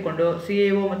ಎರಡೂ ಸೇರಿಕೊಂಡು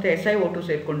CaO ಮತ್ತು SiO2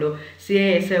 ಸೇರಿಕೊಂಡು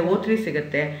CaSiO3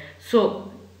 ಸಿಗುತ್ತೆ. So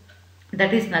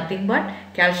that is nothing but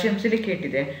calcium silicate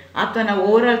ಇದೆ. ಅಥವಾ ನಾವು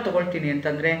ಓವರಾಲ್ ತೊಗೊಳ್ತೀನಿ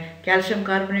ಅಂತಂದರೆ calcium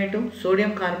carbonate,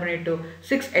 sodium carbonate,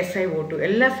 6 SiO2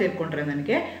 ಎಲ್ಲ ಸೇರಿಕೊಂಡ್ರೆ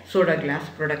ನನಗೆ ಸೋಡಾ ಗ್ಲಾಸ್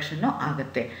ಪ್ರೊಡಕ್ಷನ್ನು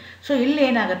ಆಗುತ್ತೆ. ಸೊ ಇಲ್ಲಿ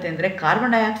ಏನಾಗುತ್ತೆ ಅಂದರೆ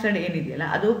ಕಾರ್ಬನ್ ಡೈಆಕ್ಸೈಡ್ ಏನಿದೆಯಲ್ಲ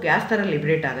ಅದು ಗ್ಯಾಸ್ ಥರ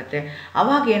ಲಿಬ್ರೇಟ್ ಆಗುತ್ತೆ.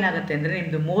 ಆವಾಗ ಏನಾಗುತ್ತೆ ಅಂದರೆ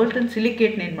ನಿಮ್ಮದು ಮೋಲ್ಟನ್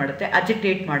ಸಿಲಿಕೇಟ್ನ ಏನು ಮಾಡುತ್ತೆ,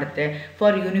 ಅಜಿಟೇಟ್ ಮಾಡುತ್ತೆ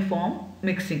for uniform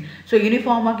mixing. So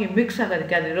uniform ಆಗಿ ಮಿಕ್ಸ್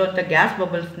ಆಗೋದಕ್ಕೆ ಅದರಲ್ಲಿರುವಂಥ ಗ್ಯಾಸ್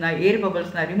ಬಬಲ್ಸ್ನ, ಏರ್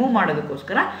ಬಬಲ್ಸ್ನ ರಿಮೂವ್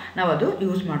ಮಾಡೋದಕ್ಕೋಸ್ಕರ ನಾವು ಅದು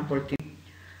ಯೂಸ್ ಮಾಡ್ಕೊಳ್ತೀವಿ.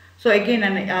 ಸೊ ಅಗೇನ್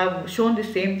ನಾನು shown the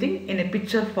same thing in a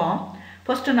picture form.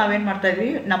 First ನಾವೇನು ಮಾಡ್ತಾಯಿದ್ವಿ,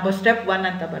 ನಂಬರ್ ಸ್ಟೆಪ್ 1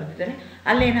 ಅಂತ ಬರೆದಿದ್ದಾರೆ.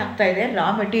 ಅಲ್ಲೇನು ಹಾಕ್ತಾ ಇದೆ, ರಾ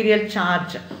ಮೆಟೀರಿಯಲ್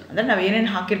ಚಾರ್ಜ್. ಅಂದರೆ ನಾವು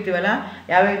ಏನೇನು ಹಾಕಿರ್ತೀವಲ್ಲ,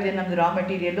 ಯಾವ್ಯಾವ ನಮ್ಮದು ರಾ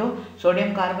material, sodium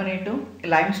carbonate,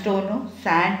 lime stone,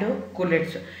 sand,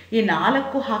 ಕುಲೆಟ್ಸ್, ಈ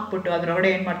 4 ಹಾಕ್ಬಿಟ್ಟು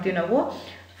ಅದರೊಳಗಡೆ ಏನು ಮಾಡ್ತೀವಿ, ನಾವು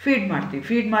ಫೀಡ್ ಮಾಡ್ತೀವಿ.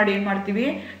 ಫೀಡ್ ಮಾಡಿ ಏನು ಮಾಡ್ತೀವಿ,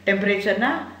 ಟೆಂಪ್ರೇಚರ್ನ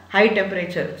ಹೈ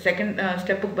ಟೆಂಪ್ರೇಚರ್ ಸೆಕೆಂಡ್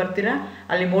ಸ್ಟೆಪ್ಪಿಗೆ ಬರ್ತೀರಾ,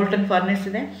 ಅಲ್ಲಿ ಮೋಲ್ಟನ್ ಫರ್ನೆಸ್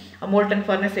ಇದೆ. ಆ ಮೋಲ್ಟನ್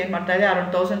ಫರ್ನೆಸ್ ಏನು ಮಾಡ್ತಾ ಇದೆ,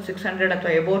 ಅರೌಂಡ್ 1600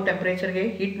 ಅಥವಾ ಎಬೋವ್ ಟೆಂಪ್ರೇಚರ್ಗೆ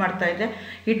ಹೀಟ್ ಮಾಡ್ತಾ ಇದೆ.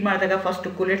 ಹೀಟ್ ಮಾಡಿದಾಗ ಫಸ್ಟ್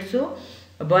ಕುಲೆಟ್ಸು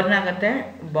ಬರ್ನ್ ಆಗುತ್ತೆ,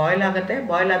 ಬಾಯ್ಲ್ ಆಗುತ್ತೆ.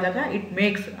 ಬಾಯ್ಲ್ ಆದಾಗ it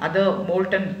makes other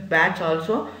molten batch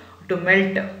also to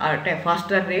melt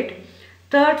faster rate.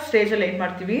 Third ಸ್ಟೇಜಲ್ಲಿ ಏನು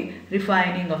ಮಾಡ್ತೀವಿ,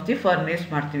 ರಿಫೈನಿಂಗ್ ಆಫ್ ದಿ ಫರ್ನೇಸ್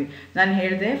ಮಾಡ್ತೀವಿ. ನಾನು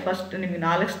ಹೇಳಿದೆ ಫಸ್ಟ್ ನಿಮಗೆ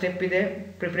 4 ಸ್ಟೆಪ್ ಇದೆ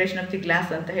ಪ್ರಿಪ್ರೇಷನ್ ಆಫ್ ದಿ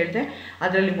ಗ್ಲಾಸ್ ಅಂತ ಹೇಳಿದೆ.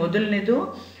 ಅದರಲ್ಲಿ ಮೊದಲನೇದು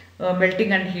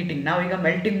ಮೆಲ್ಟಿಂಗ್ ಆ್ಯಂಡ್ ಹೀಟಿಂಗ್. ನಾವೀಗ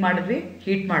ಮೆಲ್ಟಿಂಗ್ ಮಾಡಿದ್ವಿ,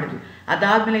 ಹೀಟ್ ಮಾಡಿದ್ವಿ.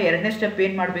 ಅದಾದಮೇಲೆ ಎರಡನೇ ಸ್ಟೆಪ್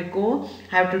ಏನು ಮಾಡಬೇಕು,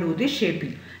 have to do the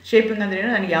shaping. Shaping ಅಂದ್ರೆ ಏನು,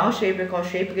 ನನಗೆ ಯಾವ ಶೇಪ್ ಬೇಕೋ ಆ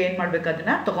ಶೇಪ್ಗೆ ಏನು ಮಾಡಬೇಕು,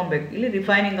 ಅದನ್ನು ತೊಗೊಬೇಕು. ಇಲ್ಲಿ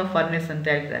ರಿಫೈನಿಂಗ್ ಆಫ್ ಫರ್ನೆಸ್ ಅಂತ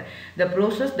ಹೇಳ್ತಾರೆ. The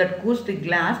process that cools the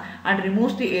glass and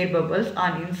removes the air bubbles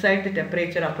on inside the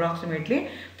temperature approximately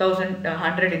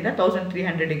 1100 ಇಂದ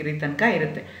 1300 ಡಿಗ್ರಿ ತನಕ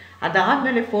ಇರುತ್ತೆ.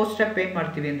 ಅದಾದಮೇಲೆ ಫೋರ್ತ್ ಸ್ಟೆಪ್ ಏನು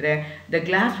ಮಾಡ್ತೀವಿ ಅಂದರೆ, the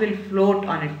glass will float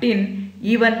on A tin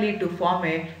evenly to form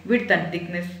A width and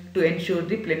thickness to ensure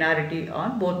the ಪ್ಲೆನಾರಿಟಿ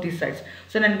on both the sides.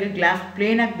 So ನನಗೆ glass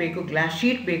ಪ್ಲೇನಾಗಿ ಬೇಕು, glass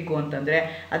sheet ಬೇಕು ಅಂತಂದರೆ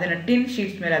ಅದನ್ನು ಟಿನ್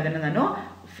ಶೀಟ್ಸ್ ಮೇಲೆ ಅದನ್ನು ನಾನು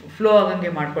ಫ್ಲೋ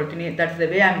ಆಗಂಗೆ ಮಾಡ್ಕೊಳ್ತೀನಿ. That's the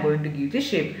way I am going to give the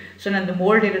shape. So ನಂದು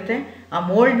ಮೋಲ್ಡ್ ಇರುತ್ತೆ, ಆ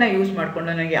ಮೋಲ್ಡ್ನ ಯೂಸ್ ಮಾಡಿಕೊಂಡು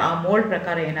ನನಗೆ ಆ ಮೋಲ್ಡ್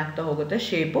ಪ್ರಕಾರ ಏನಾಗ್ತಾ ಹೋಗುತ್ತೆ,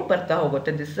 ಶೇಪು ಬರ್ತಾ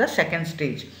ಹೋಗುತ್ತೆ. This is the second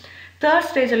stage. Third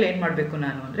ಸ್ಟೇಜಲ್ಲಿ ಏನು ಮಾಡಬೇಕು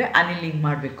ನಾನು ಅಂದರೆ, ಅನಿಲಿಂಗ್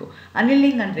ಮಾಡಬೇಕು.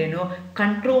 ಅನಿಲಿಂಗ್ ಅಂದ್ರೇನು,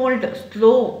 controlled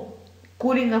slow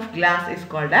cooling of glass is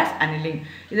called as ಅನಿಲಿಂಗ್.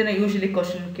 ಇದನ್ನು usually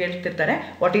question ಕೇಳ್ತಿರ್ತಾರೆ,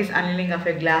 what is ಅನಿಲಿಂಗ್ of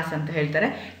A glass ಅಂತ ಹೇಳ್ತಾರೆ.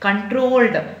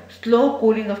 Controlled slow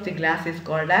cooling of the glass is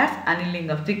called as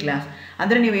ಅನಿಲಿಂಗ್ of the glass.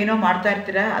 ಅಂದರೆ ನೀವೇನೋ ಮಾಡ್ತಾ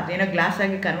ಇರ್ತೀರಾ, ಅದೇನೋ ಗ್ಲಾಸ್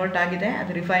ಆಗಿ ಕನ್ವರ್ಟ್ ಆಗಿದೆ,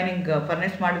 ಅದು ರಿಫೈನಿಂಗ್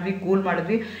ಫರ್ನೆಸ್ ಮಾಡಿದ್ವಿ, ಕೂಲ್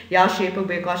ಮಾಡಿದ್ವಿ, ಯಾವ ಶೇಪಿಗೆ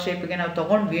ಬೇಕೋ ಆ ಶೇಪಿಗೆ ನಾವು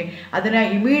ತೊಗೊಂಡ್ವಿ. ಅದನ್ನು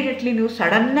ಇಮಿಡಿಯೇಟ್ಲಿ ನೀವು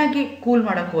ಸಡನ್ನಾಗಿ ಕೂಲ್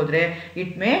ಮಾಡೋಕ್ಕೆ ಹೋದರೆ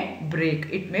it may break,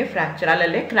 it may fracture,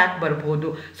 ಅಲ್ಲಲ್ಲೇ ಕ್ರ್ಯಾಕ್ ಬರ್ಬೋದು.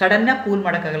 ಸಡನ್ನಾಗಿ ಕೂಲ್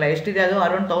ಮಾಡೋಕ್ಕಾಗಲ್ಲ. ಎಷ್ಟಿದೆ ಅದು,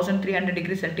 ಅರೌಂಡ್ 1300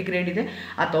 ಡಿಗ್ರಿ ಸೆಂಟಿಗ್ರೇಡ್ ಇದೆ.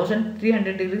 ಆ 1300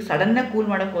 ಡಿಗ್ರಿ ಸಡನ್ನಾಗಿ ಕೂಲ್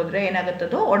ಮಾಡೋಕ್ಕೆ ಹೋದರೆ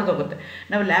ಏನಾಗುತ್ತದೋ ಒಡೆದೋಗುತ್ತೆ.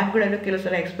 ನಾವು ಲ್ಯಾಬ್ಗಳಲ್ಲೂ ಕೆಲವು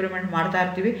ಸಲ ಎಕ್ಸ್ಪೆರಿಮೆಂಟ್ ಮಾಡ್ತಾ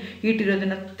ಇರ್ತೀವಿ. ಹೀಟ್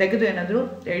ಇರೋದನ್ನು ತೆಗೆದು ಏನಾದರೂ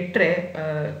ಇಟ್ಟರೆ,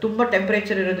 ತುಂಬ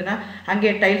ಟೆಂಪ್ರೇಚರ್ ಇರೋದನ್ನು ಹಾಗೆ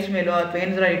ಟೈಲ್ಸ್ ಮೇಲೋ ಅಥವಾ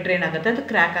ಏನಾದರೂ ಇಟ್ಟರೆ ಏನಾಗುತ್ತೆ, ಅದು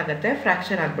ಕ್ರ್ಯಾಕ್ ಆಗುತ್ತೆ,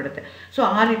 ಫ್ರ್ಯಾಕ್ಚರ್ ಆಗಿಬಿಡುತ್ತೆ. ಸೊ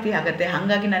ಆ ರೀತಿ ಆಗುತ್ತೆ.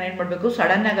 ಹಾಗಾಗಿ ನಾನು ಏನು ಮಾಡಬೇಕು,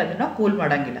 ಸಡನ್ನಾಗಿ ಅದನ್ನು ಕೂಲ್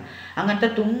ಮಾಡೋಂಗಿಲ್ಲ. ಹಂಗಂತ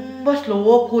ತುಂಬ ಸ್ಲೋ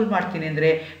ಕೂಲ್ ಮಾಡ್ತೀನಿ ಅಂದರೆ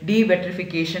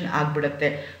ಡಿವೆಟ್ರಿಫಿಕೇಷನ್ ಆಗಿಬಿಡುತ್ತೆ.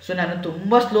 ಸೊ ನಾನು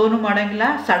ತುಂಬ ಸ್ಲೋನು ಮಾಡೋಂಗಿಲ್ಲ,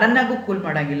 ಸಡನ್ನಾಗೂ ಕೂಲ್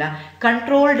ಮಾಡೋಂಗಿಲ್ಲ,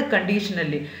 ಕಂಟ್ರೋಲ್ಡ್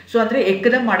ಕಂಡೀಷನಲ್ಲಿ. ಸೊ ಅಂದರೆ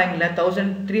ಎಕ್ಕದಮ್ ಮಾಡೋಂಗಿಲ್ಲ.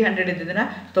 1300 ಇದ್ದಿದ್ದನ್ನು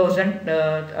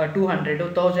 1200,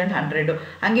 1100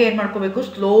 ಹಾಗೆ ಏನು ಮಾಡ್ಕೋಬೇಕು,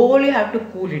 slowly have to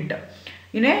cool it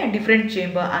in a different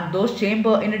chamber. And those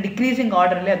chamber in a decreasing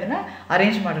ಆರ್ಡ್ರಲ್ಲಿ ಅದನ್ನು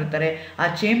ಅರೇಂಜ್ ಮಾಡಿರ್ತಾರೆ. ಆ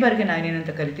ಚೇಂಬರ್ಗೆ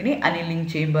ನಾನೇನಂತ ಕರಿತೀನಿ, ಅನಿಲಿಂಗ್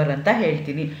ಚೇಂಬರ್ ಅಂತ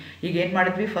ಹೇಳ್ತೀನಿ. ಈಗ ಏನು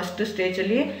ಮಾಡಿದ್ವಿ, ಫಸ್ಟ್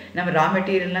ಸ್ಟೇಜಲ್ಲಿ ನಮ್ಮ ರಾ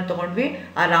ಮೆಟೀರಿಯಲ್ನ ತೊಗೊಂಡ್ವಿ,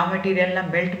 ಆ ರಾ ಮೆಟೀರಿಯಲ್ನ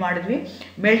ಮೆಲ್ಟ್ ಮಾಡಿದ್ವಿ.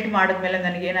 ಮೆಲ್ಟ್ ಮಾಡಿದ್ಮೇಲೆ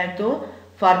ನನಗೇನಾಯಿತು,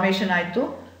 ಫಾರ್ಮೇಷನ್ ಆಯಿತು,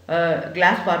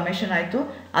 ಗ್ಲಾಸ್ ಫಾರ್ಮೇಷನ್ ಆಯಿತು.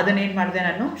 ಅದನ್ನೇನು ಮಾಡಿದೆ,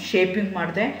 ನಾನು ಶೇಪಿಂಗ್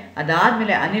ಮಾಡಿದೆ.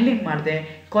 ಅದಾದಮೇಲೆ ಅನಿಲಿಂಗ್ ಮಾಡಿದೆ.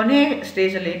 ಕೊನೆ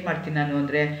ಸ್ಟೇಜಲ್ಲಿ ಏನು ಮಾಡ್ತೀನಿ ನಾನು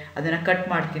ಅಂದರೆ, ಅದನ್ನು ಕಟ್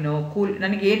ಮಾಡ್ತೀನೋ, ಕೂಲ್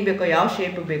ನನಗೆ ಏನು ಬೇಕೋ, ಯಾವ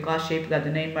ಶೇಪ್ ಬೇಕೋ ಆ ಶೇಪ್ಗೆ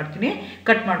ಅದನ್ನು ಏನು ಮಾಡ್ತೀನಿ,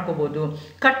 ಕಟ್ ಮಾಡ್ಕೋಬೋದು.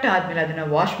 ಕಟ್ ಆದಮೇಲೆ ಅದನ್ನು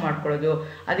ವಾಶ್ ಮಾಡ್ಕೊಳ್ಳೋದು,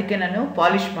 ಅದಕ್ಕೆ ನಾನು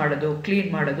ಪಾಲಿಷ್ ಮಾಡೋದು,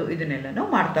 ಕ್ಲೀನ್ ಮಾಡೋದು, ಇದನ್ನೆಲ್ಲನೂ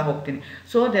ಮಾಡ್ತಾ ಹೋಗ್ತೀನಿ.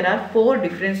 So there are 4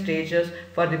 different stages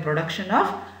for the production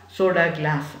of soda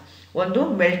glass. ಒಂದು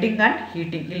ಮೆಲ್ಟಿಂಗ್ ಆ್ಯಂಡ್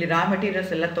ಹೀಟಿಂಗ್. ಇಲ್ಲಿ ರಾ ಮೆಟೀರಿಯಲ್ಸ್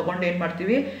ಎಲ್ಲ ತೊಗೊಂಡು ಏನು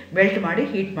ಮಾಡ್ತೀವಿ, ಮೆಲ್ಟ್ ಮಾಡಿ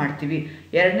ಹೀಟ್ ಮಾಡ್ತೀವಿ.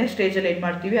 ಎರಡನೇ ಸ್ಟೇಜಲ್ಲಿ ಏನು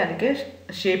ಮಾಡ್ತೀವಿ, ಅದಕ್ಕೆ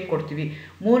ಶೇಪ್ ಕೊಡ್ತೀವಿ.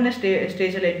 ಮೂರನೇ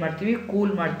ಸ್ಟೇಜಲ್ಲಿ ಏನು ಮಾಡ್ತೀವಿ,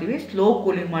 ಕೂಲ್ ಮಾಡ್ತೀವಿ, ಸ್ಲೋ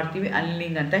ಕೂಲಿಂಗ್ ಮಾಡ್ತೀವಿ,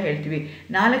 ಅನಿಲಿಂಗ್ ಅಂತ ಹೇಳ್ತೀವಿ.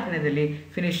 ನಾಲ್ಕನೇದಲ್ಲಿ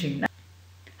ಫಿನಿಶಿಂಗ್ನ.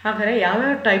 ಹಾಗಾದರೆ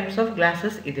ಯಾವ್ಯಾವ ಟೈಪ್ಸ್ ಆಫ್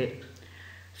ಗ್ಲಾಸಸ್ ಇದೆ,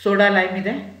 ಸೋಡಾ ಲೈಮ್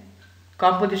ಇದೆ,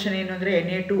 ಕಾಂಪೋಸಿಷನ್ ಏನು ಅಂದರೆ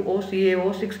Na2O CaO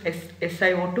 6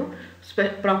 SiO2.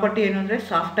 ಪ್ರಾಪರ್ಟಿ ಏನು ಅಂದರೆ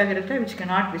ಸಾಫ್ಟ್ ಆಗಿರುತ್ತೆ, which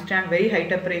cannot withstand very high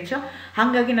temperature.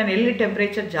 ಹಾಗಾಗಿ ನಾನು ಎಲ್ಲಿ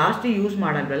ಟೆಂಪ್ರೇಚರ್ ಜಾಸ್ತಿ ಯೂಸ್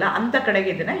ಮಾಡಲ್ವಲ್ಲ ಅಂಥ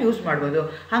ಕಡೆಗೆ ಇದನ್ನು ಯೂಸ್ ಮಾಡ್ಬೋದು.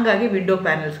 ಹಾಗಾಗಿ ವಿಂಡೋ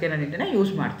ಪ್ಯಾನಲ್ಸ್ಗೆ ನಾನು ಇದನ್ನು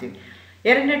ಯೂಸ್ ಮಾಡ್ತೀನಿ.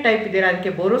 ಎರಡನೇ ಟೈಪ್ ಇದೆಯಲ್ಲ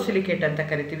ಅದಕ್ಕೆ ಬೋರೋಸಿಲಿಕೇಟ್ ಅಂತ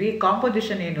ಕರಿತೀವಿ.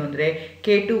 ಕಾಂಪೋಸಿಷನ್ ಏನು ಅಂದರೆ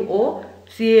K2O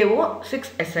CaO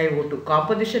 6 SiO2.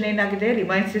 ಕಾಂಪೋಸಿಷನ್ ಏನಾಗಿದೆ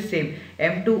remains the same,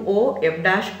 M2O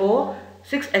M-O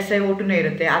 6 SiO2ನೇ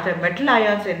ಇರುತ್ತೆ. ಆದರೆ ಮೆಟಲ್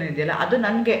ಅಯಾನ್ಸ್ ಏನಿದೆಯಲ್ಲ ಅದು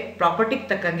ನನಗೆ ಪ್ರಾಪರ್ಟಿಗೆ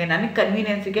ತಕ್ಕಂಗೆ, ನನಗೆ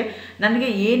ಕನ್ವೀನಿಯನ್ಸಿಗೆ, ನನಗೆ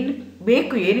ಏನು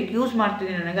ಬೇಕು, ಏನಕ್ಕೆ ಯೂಸ್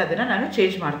ಮಾಡ್ತೀನಿ ನನಗೆ ಅದನ್ನು ನಾನು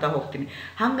ಚೇಂಜ್ ಮಾಡ್ತಾ ಹೋಗ್ತೀನಿ.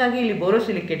 ಹಾಗಾಗಿ ಇಲ್ಲಿ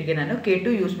ಬೋರೋಸಿಲಿಕೇಟ್ಗೆ ನಾನು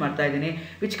K2 ಯೂಸ್ ಮಾಡ್ತಾ ಇದ್ದೀನಿ,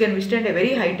 which can withstand A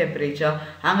very high temperature.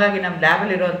 ಹಾಗಾಗಿ ನಮ್ಮ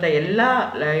ಲ್ಯಾಬಲ್ಲಿರುವಂಥ ಎಲ್ಲ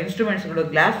ಇನ್ಸ್ಟ್ರೂಮೆಂಟ್ಸ್ಗಳು,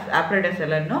 ಗ್ಲಾಸ್ ಆಪ್ರೇಟಸ್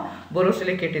ಎಲ್ಲನೂ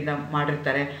ಬೋರೋಸಿಲಿಕೇಟಿಂದ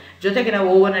ಮಾಡಿರ್ತಾರೆ. ಜೊತೆಗೆ ನಾವು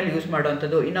ಓವನಲ್ಲಿ ಯೂಸ್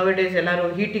ಮಾಡುವಂಥದ್ದು. ಇನ್ನೋವೇಡೇಸ್ ಎಲ್ಲರೂ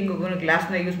ಹೀಟಿಂಗೂ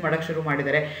ಗ್ಲಾಸ್ನ ಯೂಸ್ ಮಾಡೋಕ್ಕೆ ಶುರು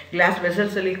ಮಾಡಿದ್ದಾರೆ, ಗ್ಲಾಸ್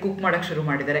ವೆಸಲ್ಸಲ್ಲಿ ಕುಕ್ ಮಾಡೋಕ್ಕೆ ಶುರು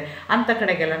ಮಾಡಿದ್ದಾರೆ. ಅಂಥ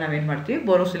ಕಡೆಗೆಲ್ಲ ನಾವೇನು ಮಾಡ್ತೀವಿ,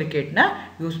 ಬೋರೋಸಿಲಿಕೇಟ್ನ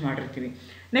ಯೂಸ್ ಮಾಡಿರ್ತೀವಿ.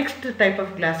 ನೆಕ್ಸ್ಟ್ ಟೈಪ್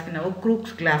ಆಫ್ ಗ್ಲಾಸ್ಗೆ ನಾವು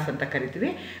ಕ್ರೂಕ್ಸ್ ಗ್ಲಾಸ್ ಅಂತ ಕರಿತೀವಿ,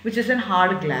 which is N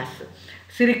hard glass.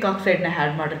 ಸಿರಿಕ್ ಆಕ್ಸೈಡ್ನ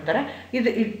add ಮಾಡಿರ್ತಾರೆ.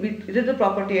 ಇದ್ರದ್ದು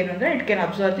ಪ್ರಾಪರ್ಟಿ ಏನು ಅಂದರೆ it can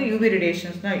observe the UV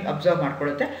ರೇಡಿಯೇಷನ್ಸ್ನ observe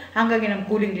ಮಾಡ್ಕೊಳ್ಳುತ್ತೆ. ಹಾಗಾಗಿ ನಮ್ಮ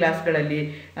ಕೂಲಿಂಗ್ ಗ್ಲಾಸ್ಗಳಲ್ಲಿ,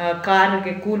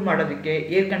 ಕಾರ್ಗೆ ಕೂಲ್ ಮಾಡೋದಕ್ಕೆ,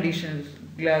 ಏರ್ ಕಂಡೀಷನ್ಸ್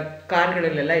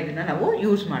ಕಾರ್ಗಳಲ್ಲೆಲ್ಲ ಇದನ್ನು ನಾವು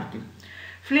ಯೂಸ್ ಮಾಡ್ತೀವಿ.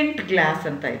 ಫ್ಲಿಂಟ್ ಗ್ಲಾಸ್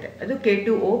ಅಂತ ಇದೆ, ಅದು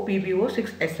K2O PbO 6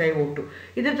 SiO2.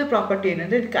 ಇದರದ್ದು ಪ್ರಾಪರ್ಟಿ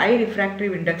ಏನಂದರೆ ಇದಕ್ಕೆ ಐ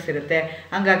ರಿಫ್ರಾಕ್ಟಿವ್ ಇಂಡೆಕ್ಸ್ ಇರುತ್ತೆ.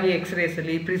 ಹಾಗಾಗಿ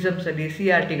ಎಕ್ಸ್ರೇಸಲ್ಲಿ, ಪ್ರಿಸಮ್ಸಲ್ಲಿ,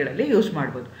 CRTಗಳಲ್ಲಿ ಯೂಸ್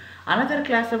ಮಾಡ್ಬೋದು. Another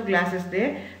class of glasses they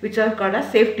which are called a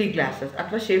safety glasses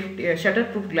ಅಥವಾ ಶಟರ್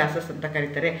ಪ್ರೂಫ್ ಗ್ಲಾಸಸ್ ಅಂತ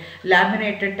ಕರೀತಾರೆ.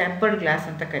 ಲ್ಯಾಮಿನೇಟೆಡ್ ಟೆಂಪರ್ಡ್ ಗ್ಲಾಸ್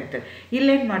ಅಂತ ಕರೀತಾರೆ.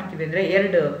 ಇಲ್ಲೇನು ಮಾಡ್ತೀವಿ ಅಂದರೆ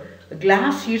ಎರಡು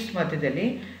ಗ್ಲಾಸ್ ಶೀಟ್ಸ್ ಮಧ್ಯದಲ್ಲಿ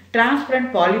ಟ್ರಾನ್ಸ್ಪರೆಂಟ್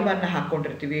ಪಾಲಿಮರ್ನ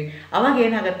ಹಾಕ್ಕೊಂಡಿರ್ತೀವಿ. ಅವಾಗ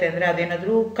ಏನಾಗುತ್ತೆ ಅಂದರೆ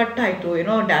ಅದೇನಾದರೂ ಕಟ್ ಆಯಿತು,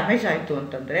 ಏನೋ ಡ್ಯಾಮೇಜ್ ಆಯಿತು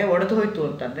ಅಂತಂದರೆ, ಒಡೆದು ಹೋಯಿತು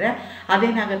ಅಂತಂದರೆ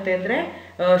ಅದೇನಾಗುತ್ತೆ ಅಂದರೆ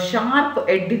ಶಾರ್ಪ್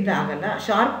ಎಡ್ಡಿಂದ ಆಗಲ್ಲ,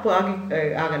 ಶಾರ್ಪ್ ಆಗಿ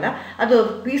ಆಗಲ್ಲ, ಅದು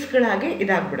ಪೀಸ್ಗಳಾಗಿ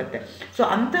ಇದಾಗ್ಬಿಡುತ್ತೆ. ಸೊ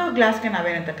ಅಂಥ ಗ್ಲಾಸ್ಗೆ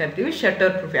ನಾವೇನಂತ ಕರಿತೀವಿ,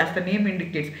 shutter proof. As the name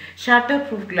indicates, shutter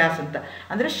proof glass ಅಂತ.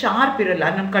 ಅಂದರೆ ಶಾರ್ಪ್ ಇರಲ್ಲ,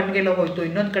 ನಮ್ಮ ಕಣ್ಗೆಲ್ಲ ಹೋಯ್ತು,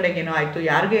 ಇನ್ನೊಂದು ಕಡೆಗೆ ಏನೋ ಆಯಿತು,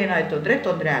 ಯಾರಿಗೂ ಏನೋ ಆಯಿತು ಅಂದರೆ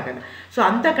ತೊಂದರೆ ಆಗಲ್ಲ. ಸೊ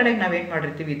ಅಂಥ ಕಡೆಗೆ ನಾವೇನು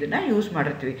ಮಾಡಿರ್ತೀವಿ, ಇದನ್ನು ಯೂಸ್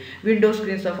ಮಾಡಿರ್ತೀವಿ. ವಿಂಡೋ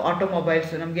ಸ್ಕ್ರೀನ್ಸ್ ಆಫ್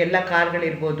ಆಟೋಮೊಬೈಲ್ಸ್, ನಮಗೆಲ್ಲ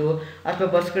ಕಾರ್ಗಳಿರ್ಬೋದು ಅಥವಾ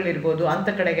ಬಸ್ಗಳಿರ್ಬೋದು, ಅಂಥ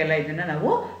ಕಡೆಗೆಲ್ಲ ಇದನ್ನು ನಾವು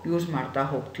ಯೂಸ್ ಮಾಡ್ತಾ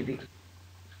ಹೋಗ್ತೀವಿ.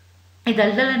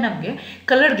 ಇದಲ್ದಲ್ಲ ನಮಗೆ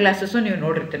ಕಲರ್ಡ್ ಗ್ಲಾಸಸ್ಸು ನೀವು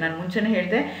ನೋಡಿರ್ತೀವಿ. ನಾನು ಮುಂಚೆನೇ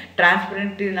ಹೇಳಿದೆ,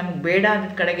 ಟ್ರಾನ್ಸ್ಪರೆಂಟ್ ನಮ್ಗೆ ಬೇಡ ಅಂದ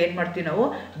ಕಡೆಗೆ ಏನು ಮಾಡ್ತೀವಿ, ನಾವು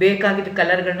ಬೇಕಾಗಿದ್ದ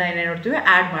ಕಲರ್ಗಳನ್ನ ಏನೇನು ನೋಡ್ತೀವಿ,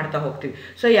 ಆ್ಯಡ್ ಮಾಡ್ತಾ ಹೋಗ್ತೀವಿ.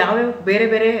 ಸೊ ಯಾವ್ಯಾವ ಬೇರೆ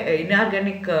ಬೇರೆ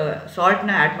ಇನ್ಆರ್ಗ್ಯಾನಿಕ್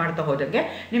ಸಾಲ್ಟ್ನ ಆ್ಯಡ್ ಮಾಡ್ತಾ ಹೋದಂಗೆ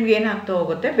ನಿಮ್ಗೆ ಏನಾಗ್ತಾ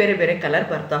ಹೋಗುತ್ತೆ, ಬೇರೆ ಬೇರೆ ಕಲರ್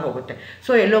ಬರ್ತಾ ಹೋಗುತ್ತೆ.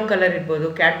 ಸೊ ಯೆಲ್ಲೋ ಕಲರ್ ಇರ್ಬೋದು,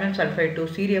 cadmium ಸಲ್ಫೈಟು,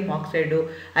 serum oxide,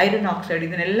 iron oxide,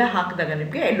 ಇದನ್ನೆಲ್ಲ ಹಾಕಿದಾಗ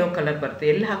ನಿಮಗೆ ಯೆಲ್ಲೋ ಕಲರ್ ಬರುತ್ತೆ.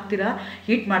 ಎಲ್ಲಿ ಹಾಕ್ತೀರಾ,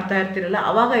 ಹೀಟ್ ಮಾಡ್ತಾ ಇರ್ತೀರಲ್ಲ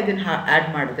ಅವಾಗ ಇದನ್ನು ಆ್ಯಡ್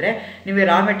ಮಾಡಿದ್ರೆ, ನೀವು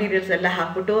ರಾ ಮೆಟೀರಿಯಲ್ಸ್ ಎಲ್ಲ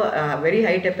ಹಾಕ್ಬಿಟ್ಟು ವೆರಿ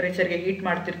ಹೈ ಟೆಂಪ್ರೇಚರ್ಗೆ ಹೀಟ್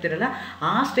ಮಾಡ್ತಿರ್ತೀರಲ್ಲ, ಆ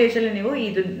ಸ್ಟೇಜಲ್ಲಿ ನೀವು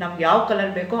ಇದು ನಮ್ಗೆ ಯಾವ ಕಲರ್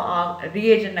ಬೇಕೋ ಆ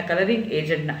ರಿಯೇಜೆಂಟ್ನ, ಕಲರಿಂಗ್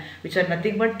ಏಜೆಂಟ್ನ, which are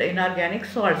nothing but inorganic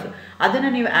salts, ಅದನ್ನು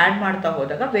ನೀವು ಆ್ಯಡ್ ಮಾಡ್ತಾ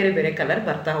ಹೋದಾಗ ಬೇರೆ ಬೇರೆ ಕಲರ್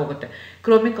ಬರ್ತಾ ಹೋಗುತ್ತೆ.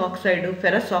 ಕ್ರೋಮಿಕ್ ಆಕ್ಸೈಡು,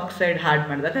 ಫೆರಸ್ ಆಕ್ಸೈಡ್ ಆ್ಯಡ್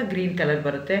ಮಾಡಿದಾಗ ಗ್ರೀನ್ ಕಲರ್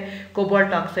ಬರುತ್ತೆ.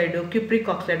 Cobalt oxide, cupric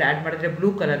oxide add ಮಾಡಿದ್ರೆ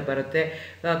ಬ್ಲೂ ಕಲರ್ ಬರುತ್ತೆ.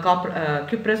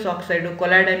 ಕ್ಯುಪ್ರಸ್ ಆಕ್ಸೈಡು,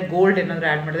 ಕೊಲಾಯ್ಡೈಲ್ ಗೋಲ್ಡ್ ಏನಾದರೂ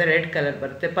ಆ್ಯಡ್ ಮಾಡಿದ್ರೆ ರೆಡ್ ಕಲರ್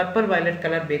ಬರುತ್ತೆ. ಪರ್ಪಲ್ ವೈಲೆಟ್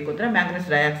ಕಲರ್ ಬೇಕು ಅಂದರೆ ಮ್ಯಾಂಗನೀಸ್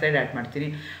ಡೈಆಕ್ಸೈಡ್ ಆ್ಯಡ್ ಮಾಡ್ತೀನಿ.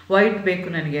 ವೈಟ್ ಬೇಕು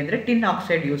ನನಗೆ ಅಂದರೆ ಟಿನ್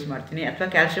ಆಕ್ಸೈಡ್ ಯೂಸ್ ಮಾಡ್ತೀನಿ, ಅಥವಾ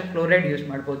ಕ್ಯಾಲ್ಶಿಯಂ ಕ್ಲೋರೈಡ್ ಯೂಸ್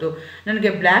ಮಾಡ್ಬೋದು.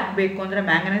 ನನಗೆ ಬ್ಲ್ಯಾಕ್ ಬೇಕು ಅಂದರೆ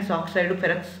manganese oxide,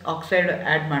 ferrous oxide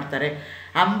add ಮಾಡ್ತಾರೆ.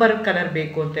 ಅಂಬರ್ ಕಲರ್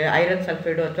ಬೇಕು ಅಂತ ಐರನ್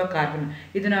ಸಲ್ಫೈಡು ಅಥವಾ ಕಾರ್ಬನ್,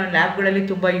 ಇದನ್ನು ಲ್ಯಾಬ್ಗಳಲ್ಲಿ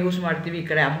ತುಂಬ ಯೂಸ್ ಮಾಡ್ತೀವಿ. ಈ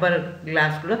ಕಡೆ ಅಂಬರ್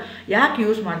ಗ್ಲಾಸ್ಗಳು ಯಾಕೆ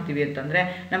ಯೂಸ್ ಮಾಡ್ತೀವಿ ಅಂತಂದರೆ,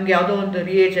 ನಮ್ಗೆ ಯಾವುದೋ ಒಂದು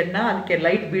ರಿಯೇಜನ್ನ ಅದಕ್ಕೆ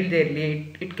ಲೈಟ್ ಬೀಳದೆ ಇರಲಿ,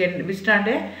 it can withstand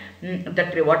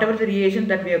that what ever the reagent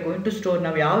that we are going to store,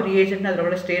 ನಾವು ಯಾವ ರಿಯೇಜನ್ನ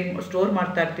ಅದರೊಳಗೆ ಸ್ಟೋರ್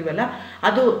ಮಾಡ್ತಾ ಇರ್ತೀವಲ್ಲ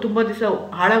ಅದು ತುಂಬ ದಿವಸ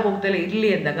ಹಾಳಾಗಿ ಹೋಗ್ದಲೇ ಇರಲಿ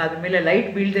ಅಂದಾಗ, ಅದ್ರ ಮೇಲೆ ಲೈಟ್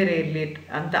ಬೀಳದೇ ಇರಲಿ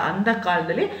ಅಂತ ಅಂಥ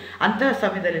ಕಾಲದಲ್ಲಿ, ಅಂಥ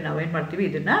ಸಮಯದಲ್ಲಿ ನಾವೇನು ಮಾಡ್ತೀವಿ,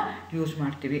 ಇದನ್ನು ಯೂಸ್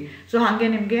ಮಾಡ್ತೀವಿ. ಸೊ ಹಾಗೆ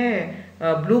ನಿಮಗೆ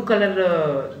ಬ್ಲೂ ಕಲರ್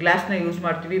ಗ್ಲಾಸ್ನ ಯೂಸ್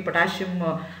ಮಾಡ್ತೀವಿ. ಪೊಟ್ಯಾಷಿಯಮ್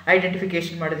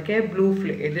ಐಡೆಂಟಿಫಿಕೇಶನ್ ಮಾಡೋದಕ್ಕೆ ಬ್ಲೂ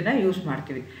ಇದನ್ನು ಯೂಸ್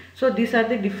ಮಾಡ್ತೀವಿ. So these are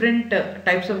the different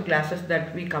types of glasses that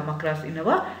we come across in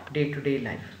our day to day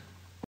life.